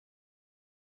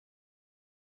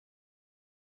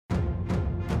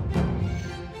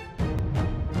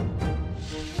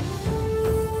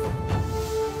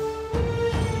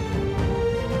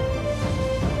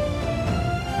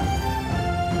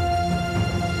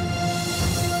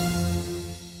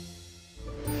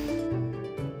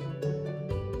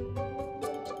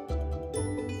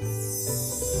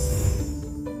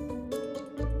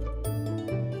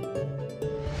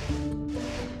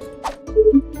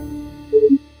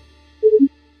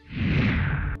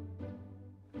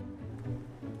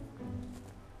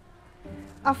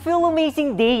A feel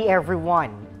amazing day,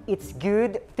 everyone. It's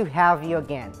good to have you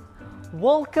again.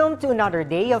 Welcome to another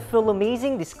day of feel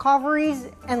amazing discoveries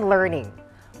and learning.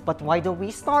 But why don't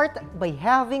we start by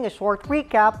having a short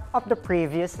recap of the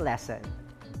previous lesson?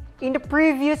 In the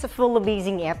previous feel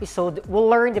amazing episode, we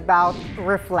learned about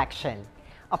reflection,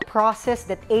 a process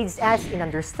that aids us in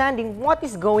understanding what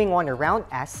is going on around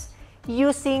us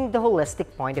using the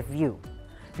holistic point of view.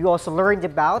 We also learned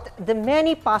about the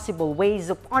many possible ways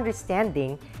of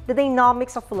understanding the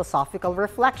dynamics of philosophical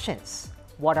reflections.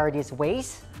 What are these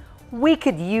ways? We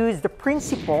could use the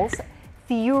principles,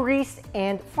 theories,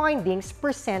 and findings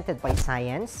presented by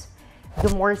science, the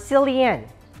Marcellian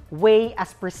way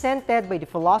as presented by the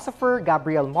philosopher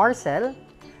Gabriel Marcel,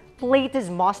 Plato's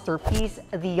masterpiece,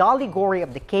 The Allegory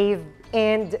of the Cave,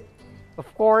 and,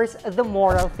 of course, the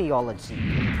moral theology.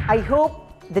 I hope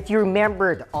that you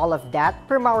remembered all of that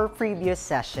from our previous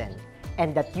session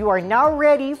and that you are now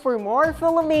ready for more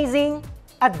feel amazing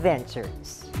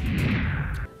adventures.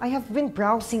 I have been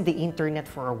browsing the internet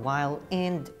for a while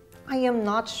and I am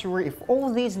not sure if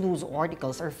all these news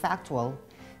articles are factual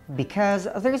because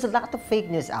there's a lot of fake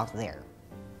news out there.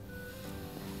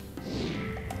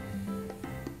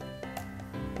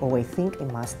 Oh, I think I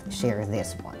must share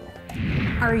this one.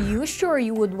 Are you sure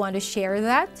you would want to share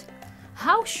that?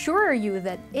 How sure are you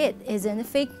that it isn't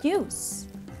fake news?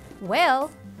 Well,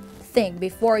 think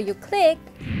before you click.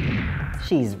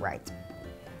 She's right.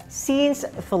 Since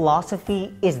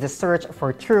philosophy is the search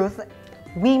for truth,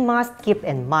 we must keep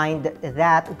in mind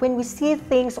that when we see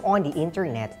things on the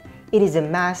internet, it is a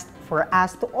must for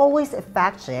us to always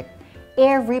fact-check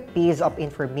every piece of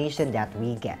information that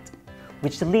we get,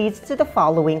 which leads to the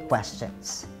following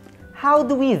questions. How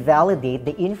do we validate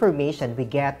the information we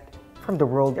get from the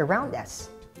world around us?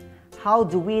 How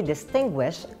do we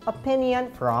distinguish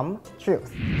opinion from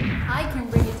truth? I can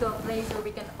bring you to a place where we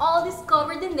can all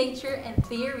discover the nature and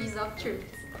theories of truth.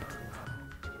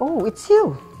 Oh, it's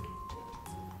you!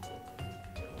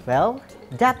 Well,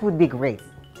 that would be great.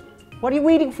 What are you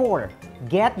waiting for?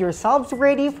 Get yourselves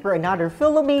ready for another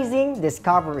feel amazing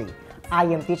discovery. I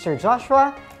am Teacher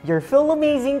Joshua, your feel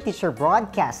amazing teacher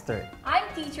broadcaster. I'm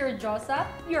Teacher Josa,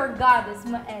 your goddess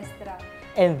maestra.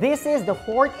 And this is the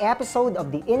 4th episode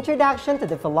of the Introduction to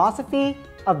the Philosophy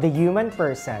of the Human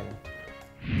Person.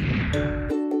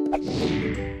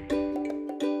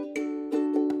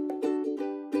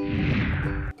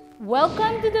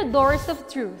 Welcome to the Doors of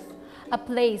Truth, a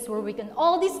place where we can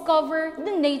all discover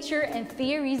the nature and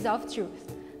theories of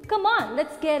truth. Come on,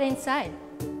 let's get inside.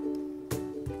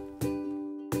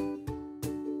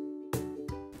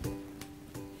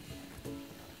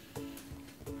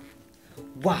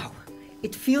 Wow,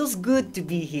 it feels good to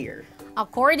be here.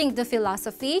 According to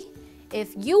philosophy,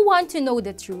 if you want to know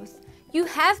the truth, you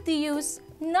have to use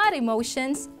not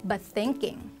emotions, but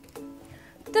thinking.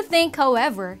 To think,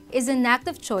 however, is an act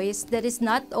of choice that is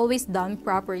not always done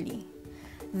properly.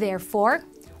 Therefore,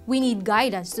 we need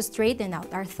guidance to straighten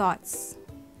out our thoughts.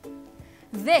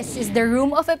 This is the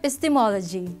room of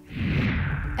epistemology.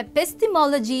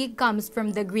 Epistemology comes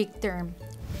from the Greek term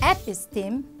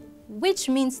episteme, which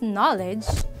means knowledge,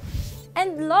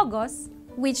 and logos,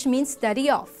 which means study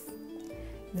of.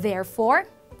 Therefore,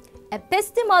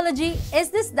 epistemology is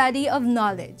the study of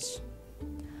knowledge.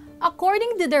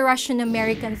 According to the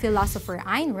Russian-American philosopher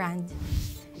Ayn Rand,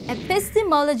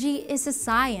 epistemology is a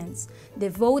science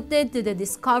devoted to the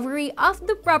discovery of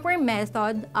the proper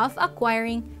method of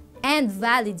acquiring and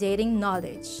validating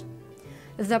knowledge.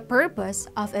 The purpose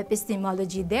of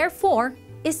epistemology, therefore,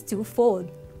 is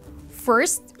twofold.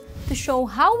 First, to show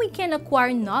how we can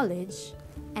acquire knowledge,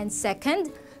 and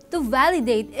second, to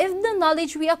validate if the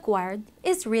knowledge we acquired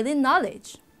is really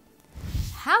knowledge.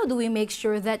 How do we make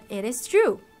sure that it is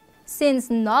true? Since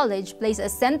knowledge plays a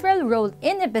central role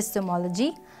in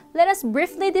epistemology, let us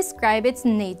briefly describe its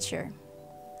nature.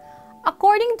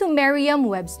 According to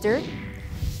Merriam-Webster,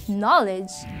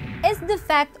 knowledge is the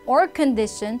fact or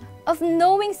condition of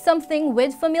knowing something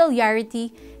with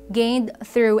familiarity gained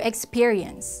through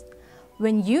experience.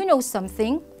 When you know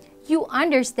something, you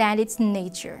understand its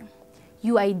nature.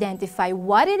 You identify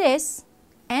what it is,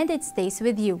 and it stays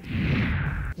with you.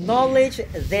 Knowledge,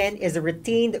 then, is a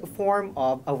retained form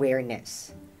of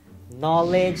awareness.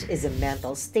 Knowledge is a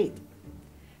mental state.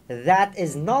 That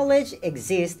is, knowledge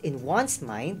exists in one's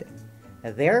mind.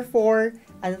 Therefore,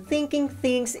 unthinking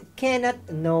things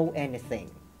cannot know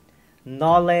anything.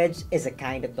 Knowledge is a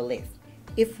kind of belief.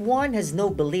 If one has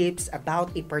no beliefs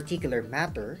about a particular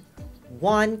matter,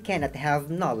 one cannot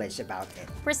have knowledge about it.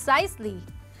 Precisely.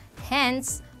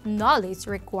 Hence, knowledge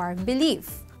requires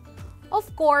belief.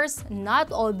 Of course, not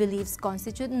all beliefs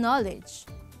constitute knowledge.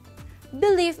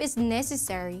 Belief is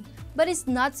necessary, but is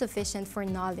not sufficient for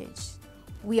knowledge.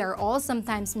 We are all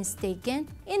sometimes mistaken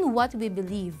in what we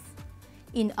believe.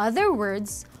 In other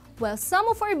words, while some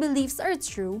of our beliefs are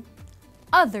true,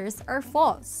 others are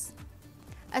false.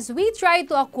 As we try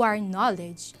to acquire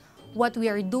knowledge, what we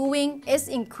are doing is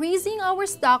increasing our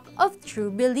stock of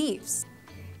true beliefs.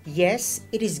 Yes,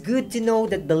 it is good to know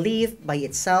that belief by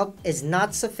itself is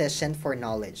not sufficient for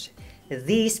knowledge.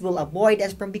 This will avoid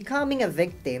us from becoming a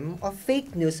victim of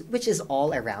fake news which is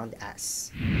all around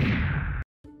us.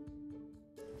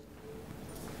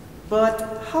 But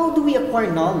how do we acquire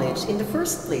knowledge in the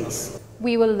first place?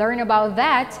 We will learn about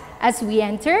that as we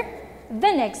enter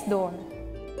the next door.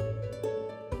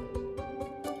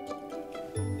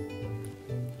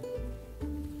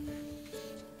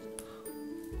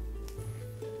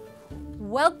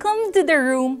 Welcome to the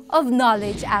room of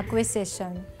knowledge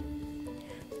acquisition.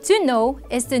 To know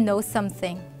is to know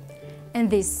something, and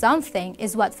this something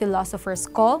is what philosophers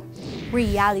call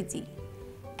reality,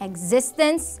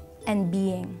 existence, and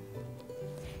being.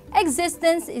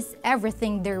 Existence is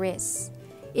everything there is.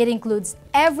 It includes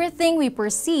everything we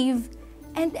perceive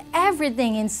and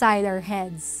everything inside our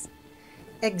heads.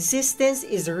 Existence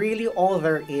is really all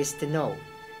there is to know.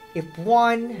 If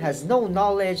one has no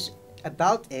knowledge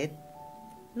about it,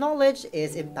 knowledge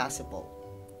is impossible.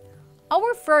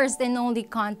 Our first and only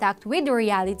contact with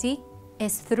reality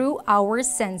is through our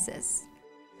senses.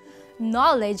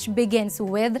 Knowledge begins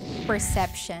with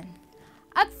perception.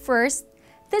 At first,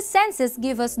 the senses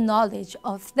give us knowledge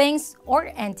of things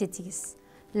or entities.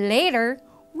 Later,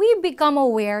 we become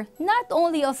aware not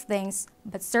only of things,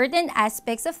 but certain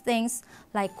aspects of things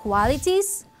like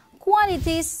qualities,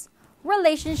 quantities,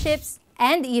 relationships,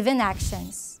 and even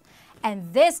actions.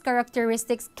 And these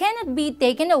characteristics cannot be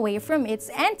taken away from its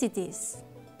entities.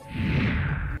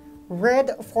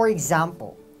 Red, for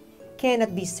example,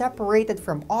 cannot be separated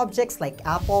from objects like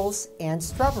apples and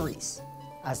strawberries,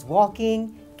 as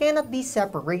walking cannot be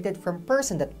separated from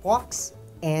person that walks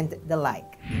and the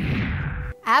like.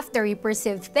 After we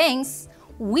perceive things,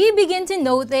 we begin to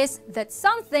notice that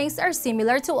some things are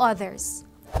similar to others.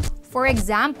 For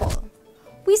example,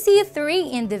 we see three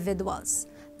individuals.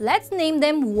 Let's name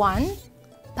them Juan,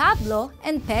 Pablo,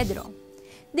 and Pedro.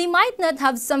 They might not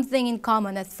have something in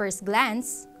common at first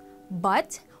glance,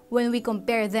 but when we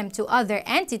compare them to other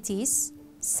entities,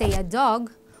 say a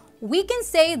dog, we can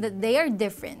say that they are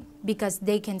different because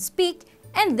they can speak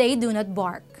and they do not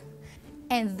bark.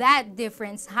 And that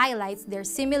difference highlights their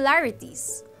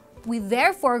similarities. We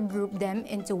therefore group them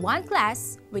into one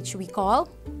class, which we call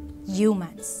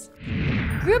humans.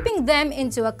 Grouping them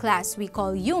into a class we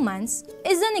call humans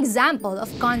is an example of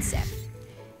concept.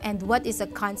 And what is a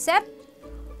concept?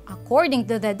 According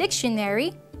to the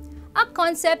dictionary, a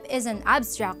concept is an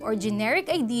abstract or generic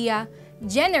idea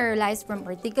generalized from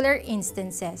particular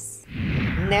instances.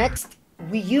 Next,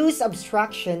 we use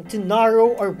abstraction to narrow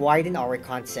or widen our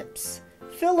concepts.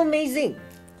 Feel amazing!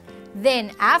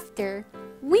 Then after,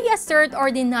 we assert or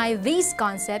deny these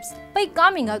concepts by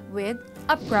coming up with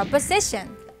a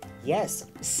proposition. Yes,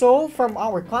 so from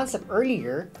our concept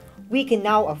earlier, we can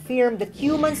now affirm that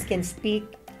humans can speak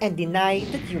and deny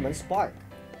that humans bark.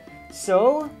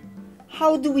 So,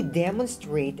 how do we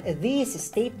demonstrate these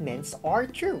statements are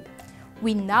true?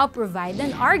 We now provide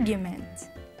an argument.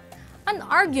 An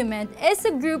argument is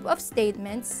a group of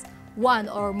statements, one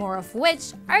or more of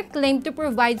which are claimed to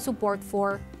provide support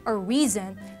for or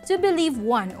reason to believe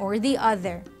one or the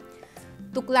other.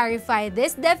 To clarify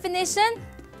this definition,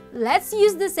 let's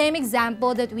use the same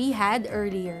example that we had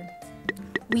earlier.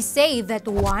 We say that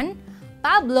Juan,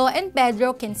 Pablo, and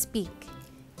Pedro can speak.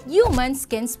 Humans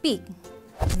can speak.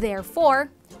 Therefore,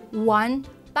 Juan,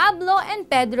 Pablo, and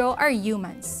Pedro are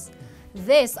humans.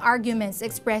 These arguments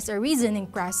express a reasoning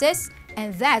process,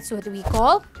 and that's what we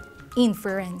call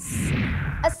inference.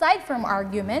 Aside from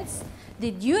arguments,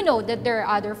 did you know that there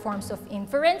are other forms of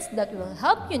inference that will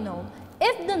help you know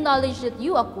if the knowledge that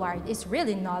you acquired is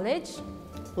really knowledge?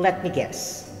 Let me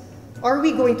guess. Are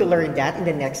we going to learn that in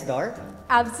the next door?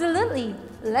 Absolutely!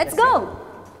 Let's go!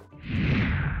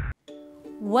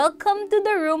 Welcome to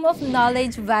the room of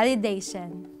knowledge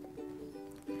validation.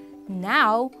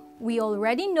 Now, we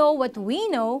already know what we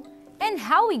know and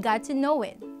how we got to know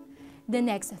it. The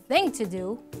next thing to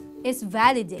do is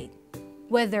validate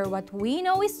whether what we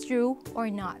know is true or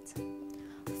not.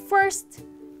 First,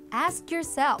 ask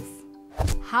yourself,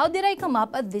 how did I come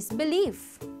up at this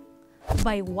belief?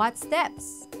 By what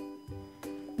steps?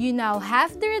 You now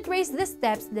have to retrace the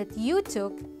steps that you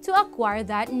took to acquire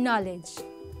that knowledge.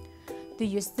 Do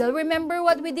you still remember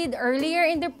what we did earlier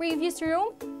in the previous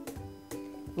room?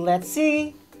 Let's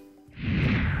see.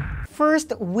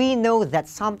 First, we know that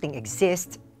something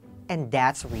exists, and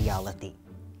that's reality.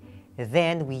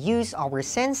 Then we use our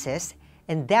senses,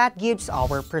 and that gives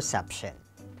our perception.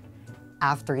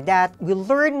 After that, we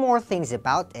learn more things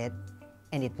about it,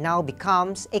 and it now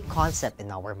becomes a concept in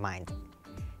our mind.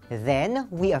 Then,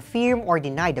 we affirm or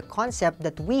deny the concept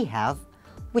that we have,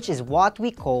 which is what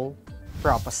we call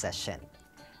proposition.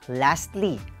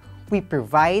 Lastly, we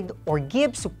provide or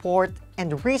give support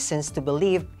and reasons to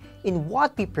believe in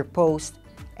what we proposed,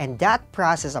 and that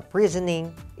process of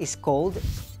reasoning is called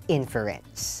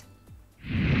inference.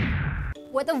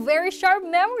 What a very sharp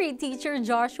memory, Teacher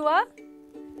Joshua!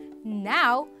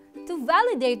 Now, to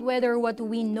validate whether what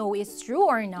we know is true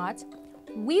or not,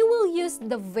 we will use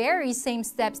the very same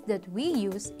steps that we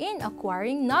use in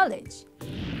acquiring knowledge.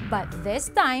 But this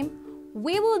time,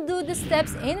 we will do the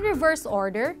steps in reverse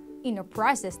order in a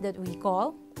process that we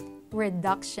call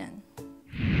reduction.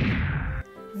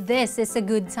 This is a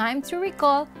good time to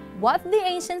recall what the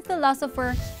ancient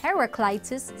philosopher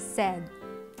Heraclitus said.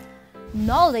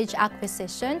 Knowledge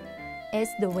acquisition is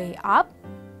the way up,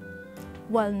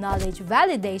 while knowledge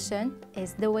validation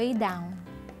is the way down.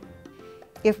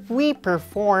 If we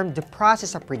perform the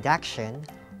process of reduction,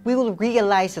 we will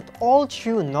realize that all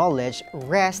true knowledge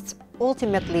rests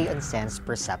ultimately on sense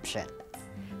perception.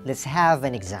 Let's have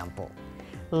an example.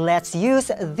 Let's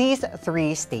use these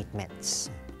three statements.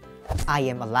 I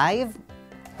am alive,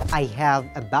 I have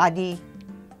a body,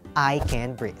 I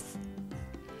can breathe.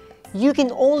 You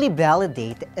can only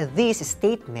validate these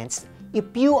statements if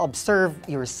you observe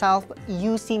yourself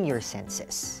using your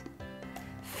senses.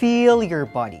 Feel your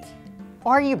body.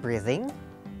 Are you breathing?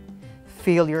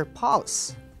 Feel your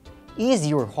pulse. Is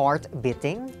your heart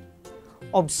beating?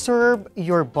 Observe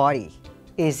your body.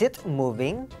 Is it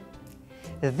moving?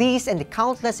 These and the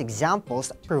countless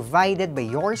examples provided by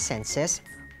your senses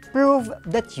prove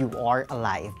that you are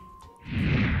alive.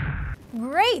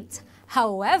 Great!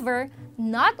 However,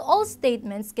 not all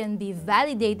statements can be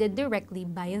validated directly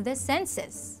by the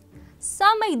senses.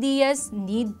 Some ideas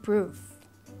need proof.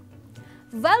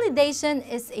 Validation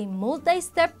is a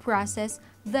multi-step process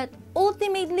that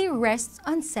ultimately rests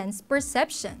on sense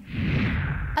perception.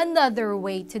 Another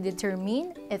way to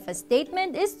determine if a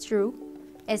statement is true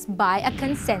is by a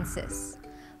consensus.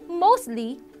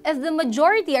 Mostly, if the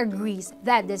majority agrees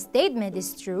that the statement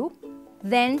is true,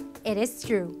 then it is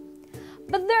true.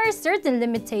 But there are certain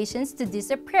limitations to this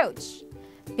approach,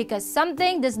 because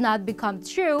something does not become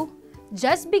true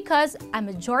just because a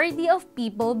majority of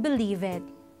people believe it.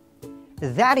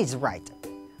 That is right.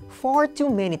 Far too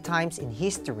many times in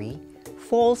history,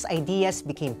 false ideas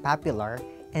became popular,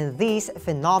 and these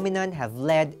phenomena have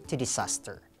led to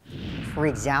disaster. For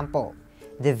example,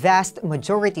 the vast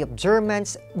majority of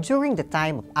Germans during the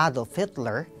time of Adolf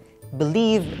Hitler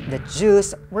believed that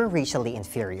Jews were racially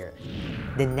inferior.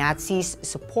 The Nazis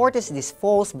supported this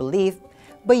false belief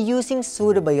by using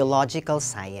pseudo-biological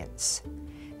science.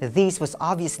 This was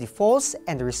obviously false,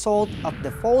 and the result of the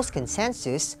false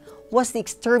consensus was the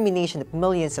extermination of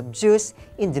millions of Jews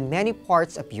in the many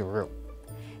parts of Europe.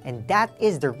 And that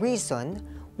is the reason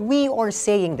we are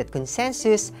saying that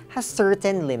consensus has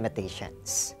certain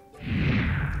limitations.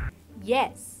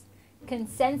 Yes,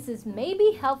 consensus may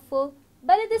be helpful,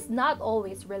 but it is not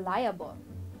always reliable.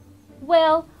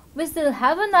 Well, we still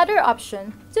have another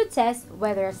option to test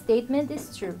whether a statement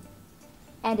is true,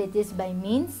 and it is by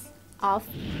means of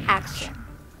action.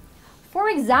 For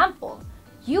example,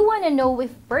 you want to know if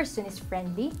a person is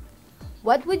friendly.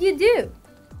 What would you do?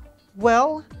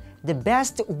 Well, the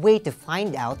best way to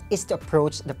find out is to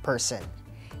approach the person.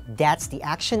 That's the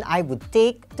action I would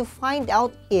take to find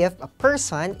out if a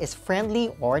person is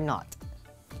friendly or not.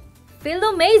 Feel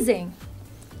amazing!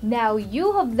 Now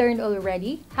you have learned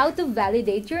already how to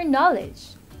validate your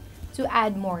knowledge. To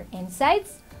add more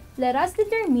insights, let us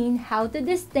determine how to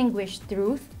distinguish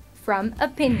truth from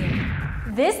opinion.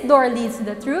 This door leads to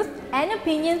the Truth and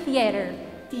Opinion Theater.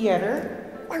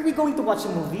 Theater? Are we going to watch a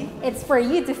movie? It's for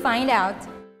you to find out.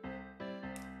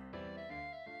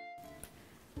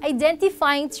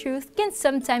 Identifying truth can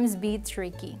sometimes be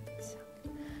tricky.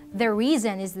 The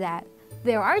reason is that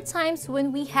there are times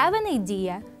when we have an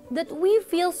idea that we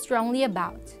feel strongly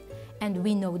about and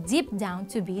we know deep down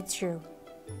to be true.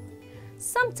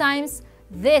 Sometimes,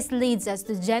 this leads us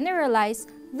to generalize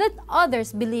that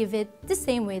others believe it the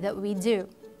same way that we do.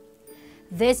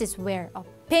 This is where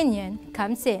opinion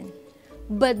comes in.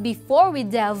 But before we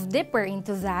delve deeper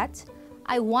into that,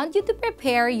 I want you to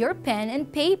prepare your pen and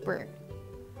paper.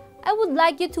 I would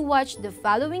like you to watch the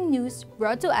following news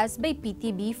brought to us by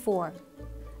PTB4.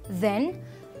 Then,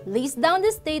 list down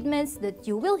the statements that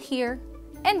you will hear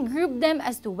and group them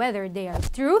as to whether they are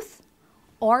truth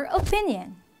or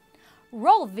opinion.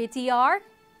 Roll VTR.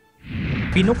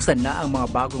 Pinuksan na ang mga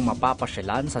bagong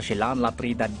mapapasyalan sa Silang La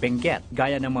Trinidad, Benguet,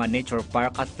 gaya ng mga nature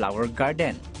park at flower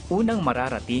garden. Unang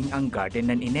mararating ang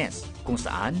Garden ng Ines, kung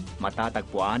saan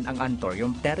matatagpuan ang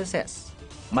Anthurium terraces.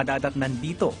 Madadatnan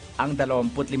dito ang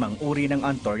 25 uri ng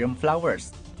Anthurium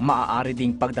flowers. Maaari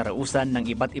ding pagdarausan ng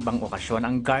iba't ibang okasyon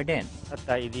ang garden. At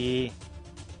di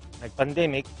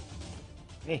nag-pandemic,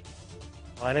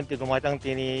 makanan ti gumatang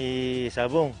tini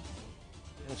sabong.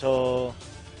 So,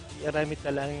 iaramit ka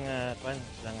lang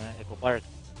Eco Park.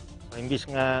 So, imbis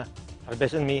nga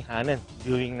harvest on me,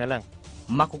 viewing na lang.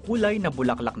 Makukulay na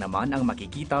bulaklak naman ang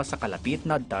makikita sa kalapit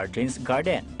na Darjeel's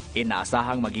Garden.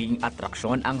 Inaasahang magiging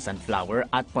atraksyon ang sunflower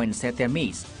at poinsettia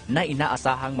maize na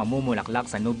inaasahang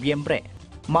mamumulaklak sa Nobyembre.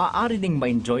 Maaari ding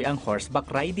ma-enjoy ang horseback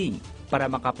riding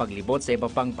para makapaglibot sa iba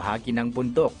pang bahagi ng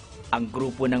bundok. Ang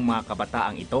grupo ng mga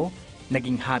kabataang ito,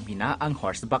 naging hobby na ang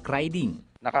horseback riding.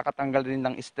 Nakakatanggal din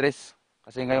ng stress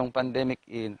kasi ngayong pandemic,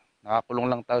 nakakulong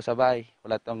lang tayo sa bahay,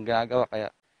 wala tayong ginagawa, kaya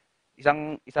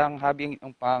isang hobby ang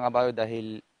pangangabayo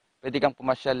dahil pwede kang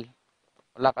pumasyal,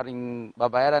 wala ka ring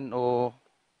babayaran o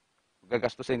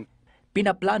gagastusin.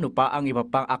 Pinaplano pa ang iba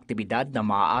pang aktibidad na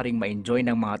maaaring ma-enjoy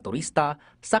ng mga turista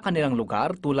sa kanilang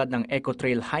lugar tulad ng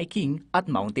eco-trail hiking at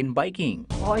mountain biking.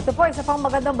 Ito po, isa pang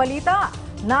magandang balita.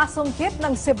 Nasungkit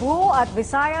ng Cebu at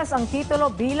Visayas ang titulo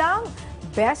bilang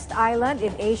Best Island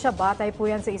in Asia. Batay po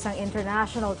yan sa isang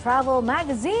international travel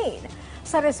magazine.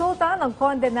 Sa resulta ng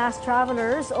Condé Nast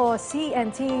Travelers o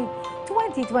CNT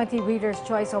 2020 Reader's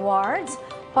Choice Awards,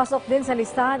 pasok din sa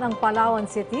listahan ang Palawan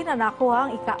City na nakuha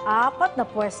ang ika-4 na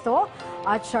pwesto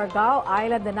at Siargao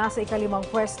Island na nasa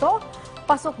ika-5 pwesto.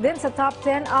 Pasok din sa top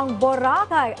 10 ang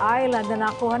Boracay Island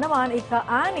na nakuha naman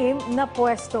ika-6 na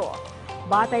pwesto.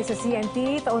 Batay sa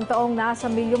CNT, taon-taong nasa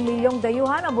milyong-milyong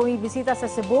dayuhan ang bumibisita sa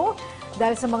Cebu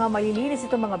dahil sa mga malilinis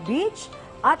itong mga beach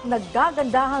at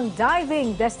naggagandahang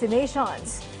diving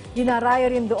destinations.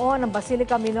 Dinarayo rin doon ang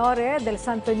Basilica Minore del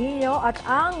Santo Niño at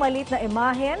ang maliit na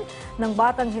imahen ng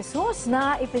Batang Jesus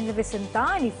na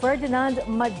ipinresenta ni Ferdinand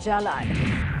Magellan.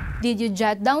 Did you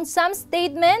jot down some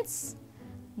statements?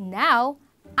 Now,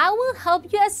 I will help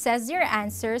you assess your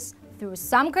answers through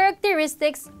some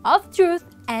characteristics of truth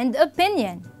and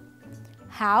opinion.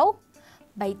 How?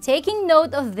 By taking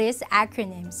note of these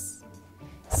acronyms: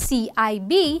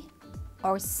 CIB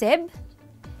or SIB,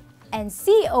 and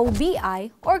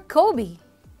COBI or COBI.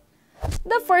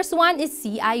 The first one is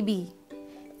CIB.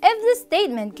 If the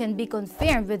statement can be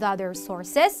confirmed with other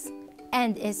sources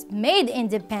and is made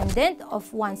independent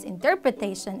of one's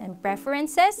interpretation and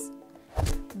preferences,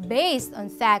 based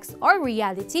on facts or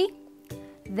reality,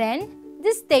 then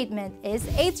the statement is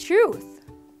a truth.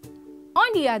 On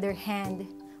the other hand,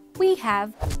 we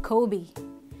have COBI.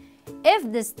 If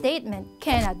the statement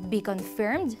cannot be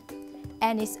confirmed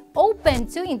and is open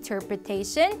to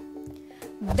interpretation,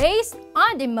 based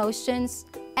on emotions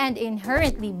and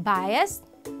inherently biased,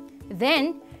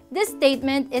 then the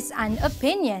statement is an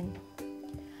opinion.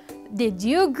 Did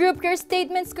you group your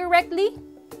statements correctly?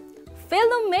 Feel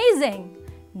amazing!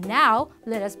 Now,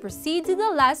 let us proceed to the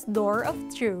last door of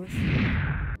truth.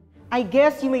 I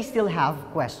guess you may still have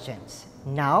questions.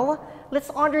 Now, let's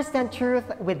understand truth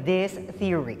with these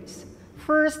theories.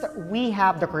 First, we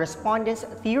have the correspondence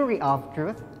theory of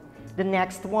truth. The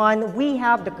next one, we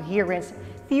have the coherence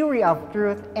theory of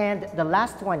truth. And the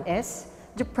last one is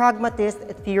the pragmatist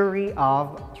theory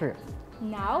of truth.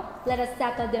 Now, let us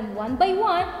tackle them one by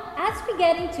one as we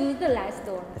get into the last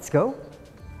door. Let's go.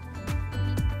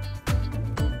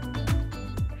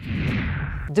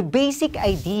 The basic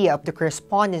idea of the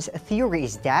correspondence theory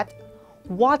is that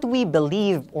what we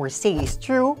believe or say is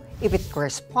true if it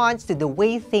corresponds to the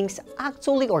way things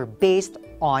actually are based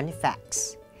on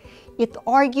facts. It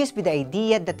argues with the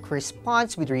idea that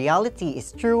corresponds with reality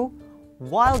is true,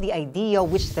 while the idea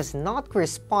which does not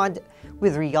correspond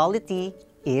with reality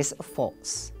is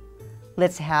false.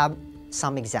 Let's have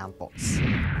some examples.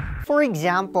 For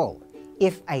example,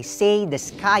 if I say the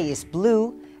sky is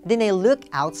blue, then I look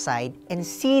outside and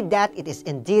see that it is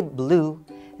indeed blue,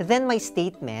 then my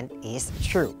statement is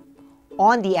true.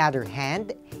 On the other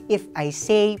hand, if I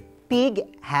say pig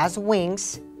has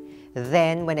wings,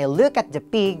 then when I look at the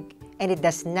pig and it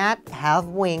does not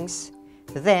have wings,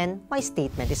 then my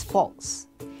statement is false.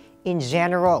 In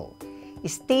general,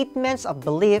 statements of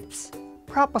beliefs,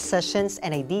 propositions,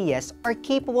 and ideas are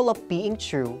capable of being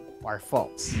true or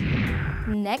false.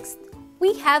 Next,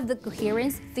 we have the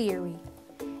coherence theory.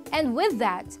 And with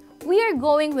that, we are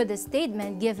going with a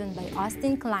statement given by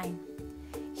Austin Klein.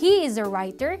 He is a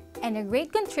writer and a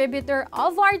great contributor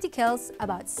of articles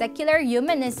about secular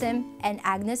humanism and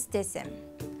agnosticism.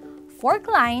 For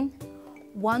Klein,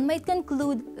 one might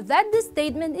conclude that the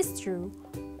statement is true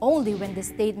only when the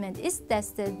statement is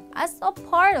tested as a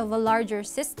part of a larger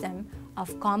system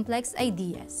of complex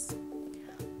ideas.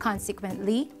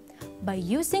 Consequently, by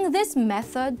using this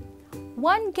method,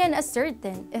 one can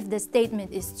ascertain if the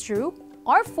statement is true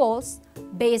or false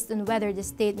based on whether the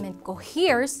statement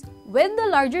coheres with the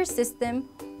larger system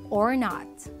or not.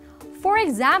 For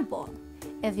example,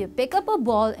 if you pick up a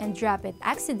ball and drop it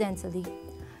accidentally,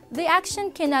 the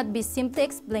action cannot be simply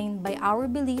explained by our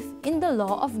belief in the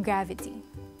law of gravity,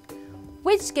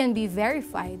 which can be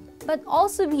verified but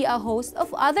also be a host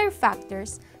of other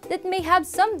factors that may have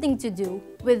something to do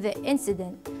with the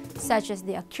incident, such as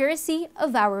the accuracy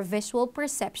of our visual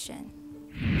perception.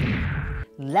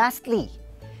 Lastly,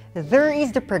 there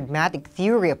is the pragmatic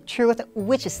theory of truth,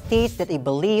 which states that a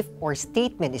belief or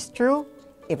statement is true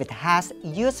if it has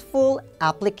useful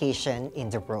application in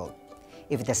the world.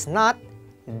 If it does not,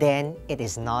 then it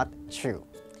is not true.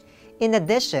 In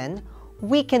addition,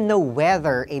 we can know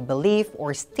whether a belief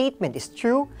or statement is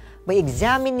true by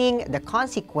examining the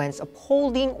consequence of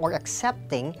holding or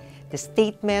accepting the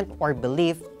statement or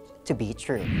belief to be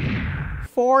true.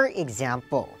 For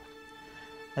example,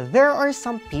 there are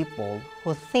some people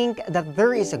who think that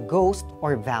there is a ghost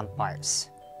or vampires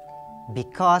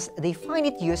because they find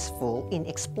it useful in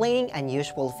explaining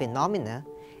unusual phenomena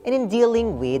and in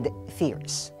dealing with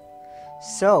fears.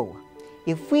 So,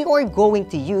 if we are going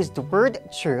to use the word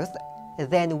truth,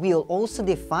 then we'll also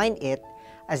define it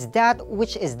as that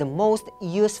which is the most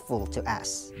useful to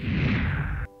us.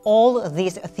 All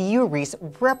these theories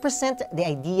represent the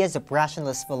ideas of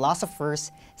rationalist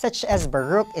philosophers such as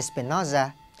Baruch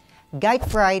Spinoza,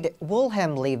 Gottfried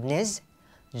Wilhelm Leibniz,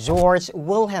 George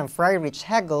Wilhelm Friedrich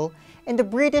Hegel, and the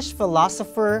British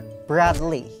philosopher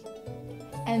Bradley.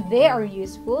 And they are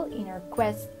useful in our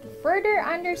quest to further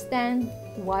understand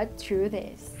what truth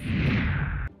is.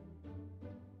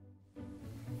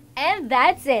 And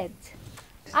that's it.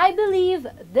 I believe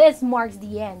this marks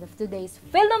the end of today's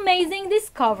Philomazing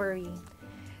discovery.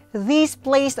 These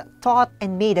plays taught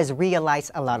and made us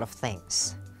realize a lot of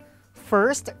things.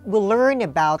 First, we'll learn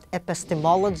about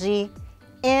epistemology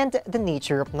and the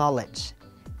nature of knowledge.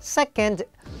 Second,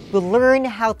 we'll learn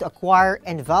how to acquire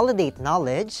and validate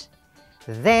knowledge.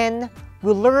 Then,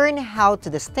 we'll learn how to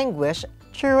distinguish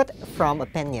truth from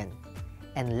opinion.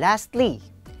 And lastly,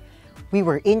 we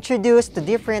were introduced to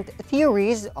different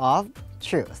theories of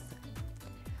truth.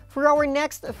 For our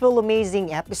next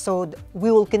Philomazing episode,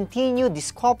 we will continue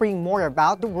discovering more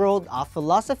about the world of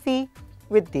philosophy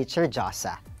with Teacher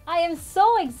Josa. I am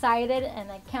so excited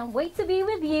and I can't wait to be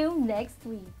with you next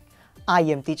week. I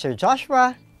am Teacher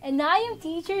Joshua. And I am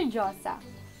Teacher Josa.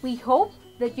 We hope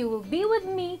that you will be with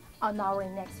me on our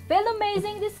next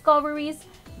Philomazing discoveries,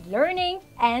 learning,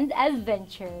 and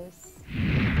adventures.